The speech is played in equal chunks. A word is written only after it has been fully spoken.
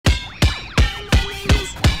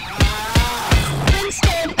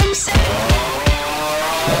I'm saying.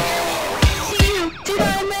 To you, did I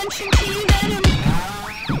mention to you that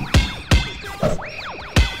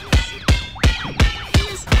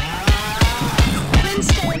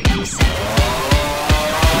instead I'm saying.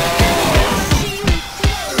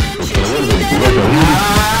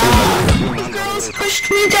 Girls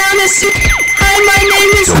pushed me down a suit. Hi, my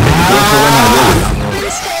name is.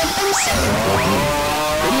 Instead I'm saying.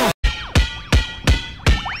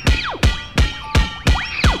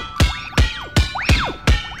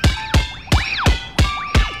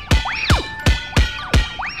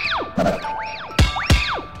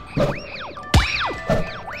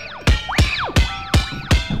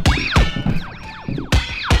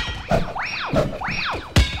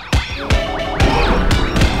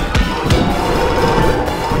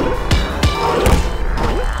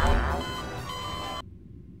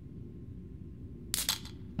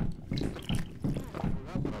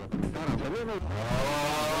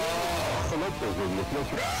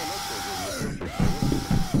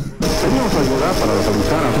 Pedimos ayuda para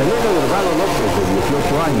localizar a Selena Delgado López, de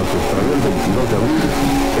 18 años, se extravió el 22 de abril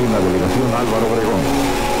en la delegación Álvaro Obregón.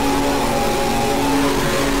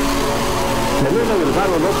 Selena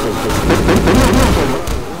Delgado López, pedimos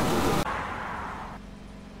ayuda.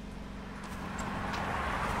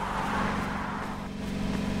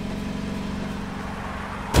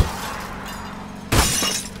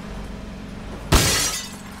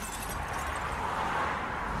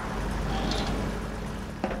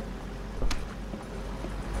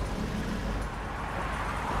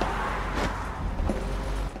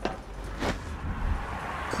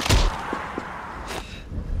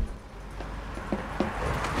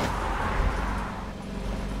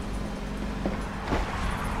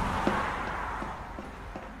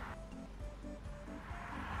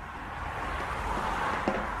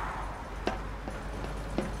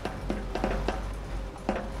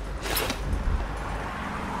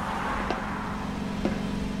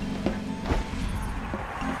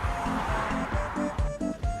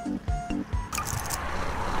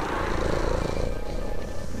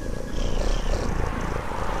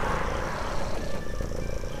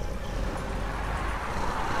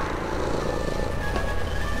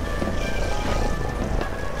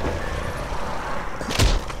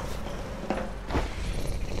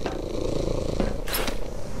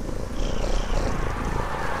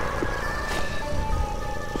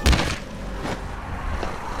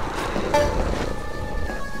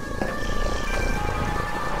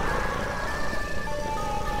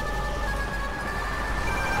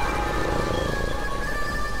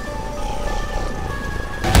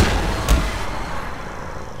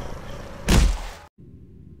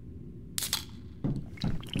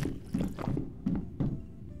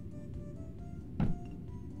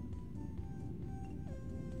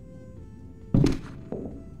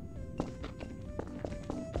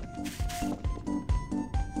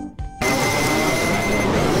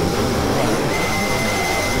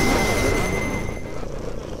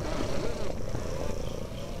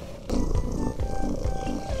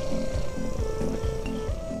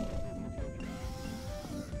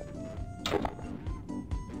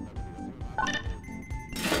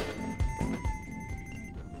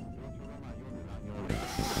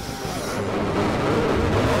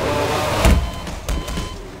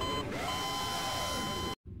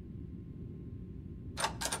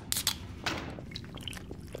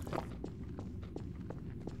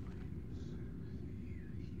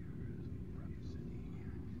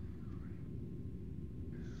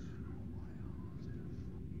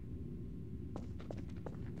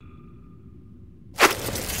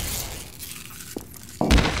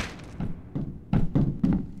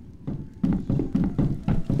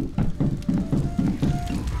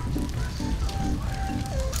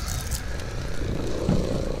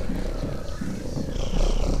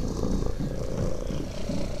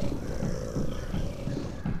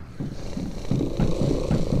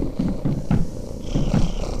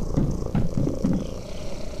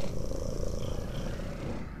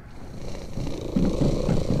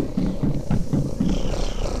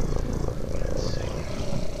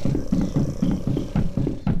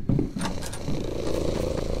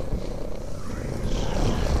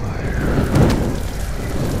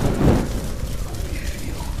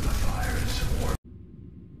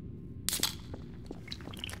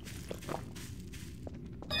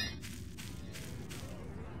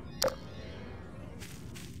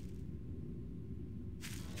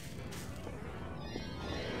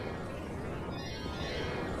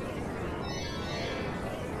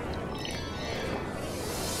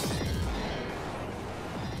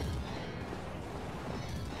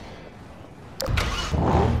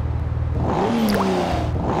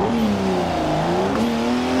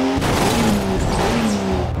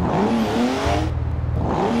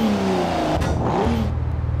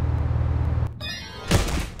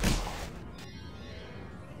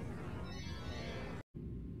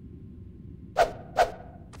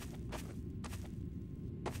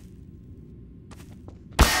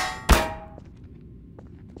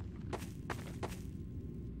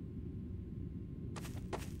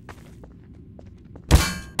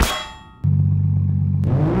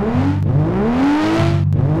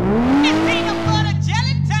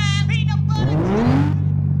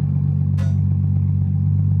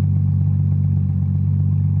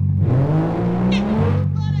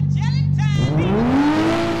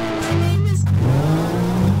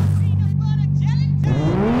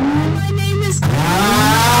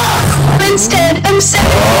 7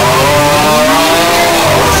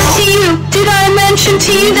 to you. Did I mention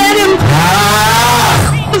to you that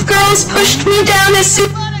of girls pushed me down as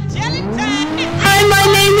soon? Hi, my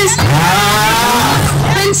name is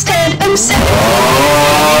instead I'm 7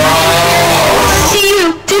 to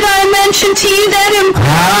you. Did I mention to you that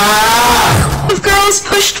of girls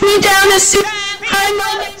pushed me down as soon? Hi,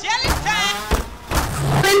 my name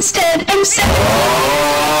instead I'm 7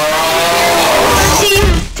 to you.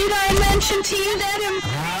 Did I mention to you that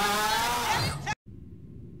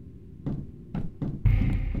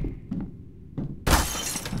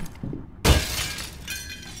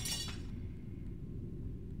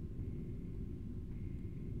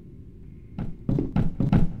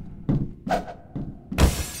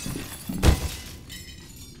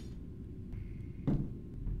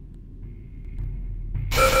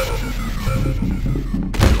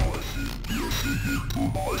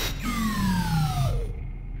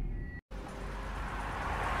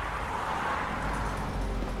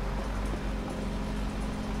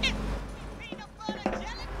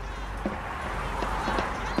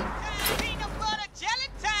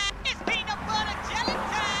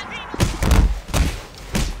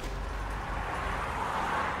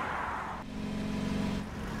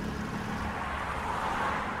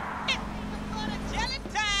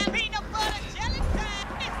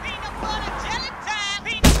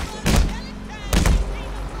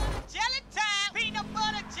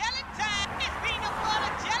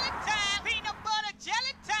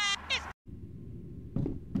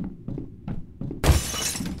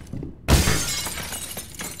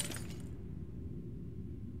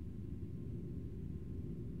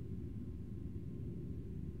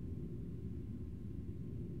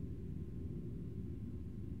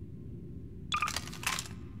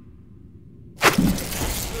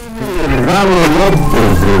Galo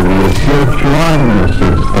López, de 18 años, se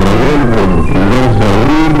extradó el 22 de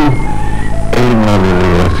abril en la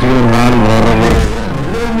delegación Álvaro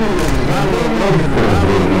Galo López,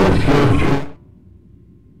 de 18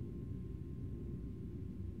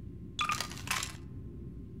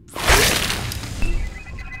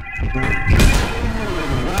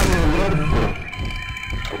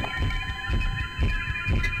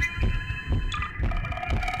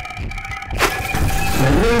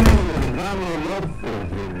 Galo López.